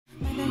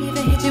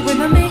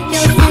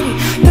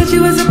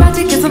is about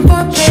to get some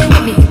foreplay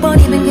with me.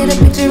 Won't even get a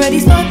picture of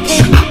these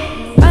fucking.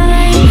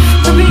 I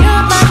could be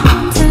up my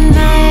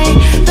tonight,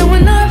 though we're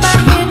not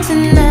right here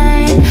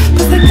tonight.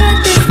 But I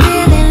got this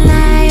feeling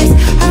nice.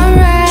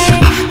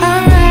 Alright,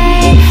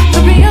 alright.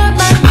 Could be up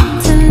my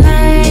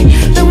tonight,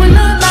 though we're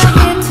not right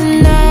here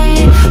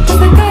tonight. But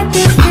I got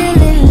this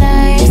feeling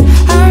nice.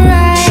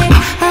 Alright,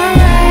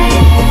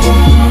 alright.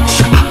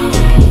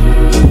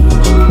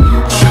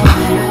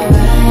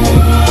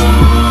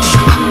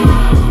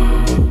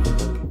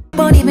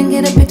 Won't even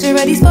get a picture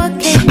of these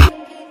fucking.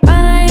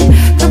 I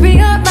could be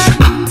up my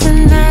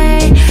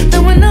tonight,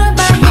 though we're not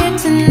right here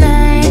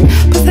tonight.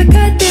 But I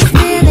got this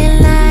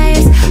feeling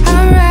nice.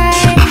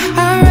 Alright,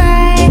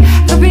 alright.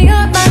 Could be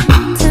up my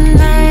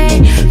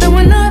tonight, though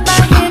we're not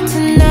right here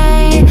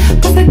tonight.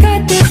 But I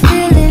got this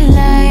feeling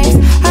nice.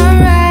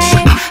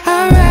 Alright,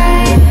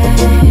 alright.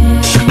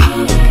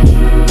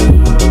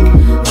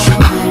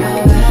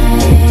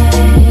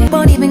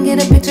 Won't even get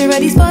a picture of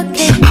these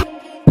fucking.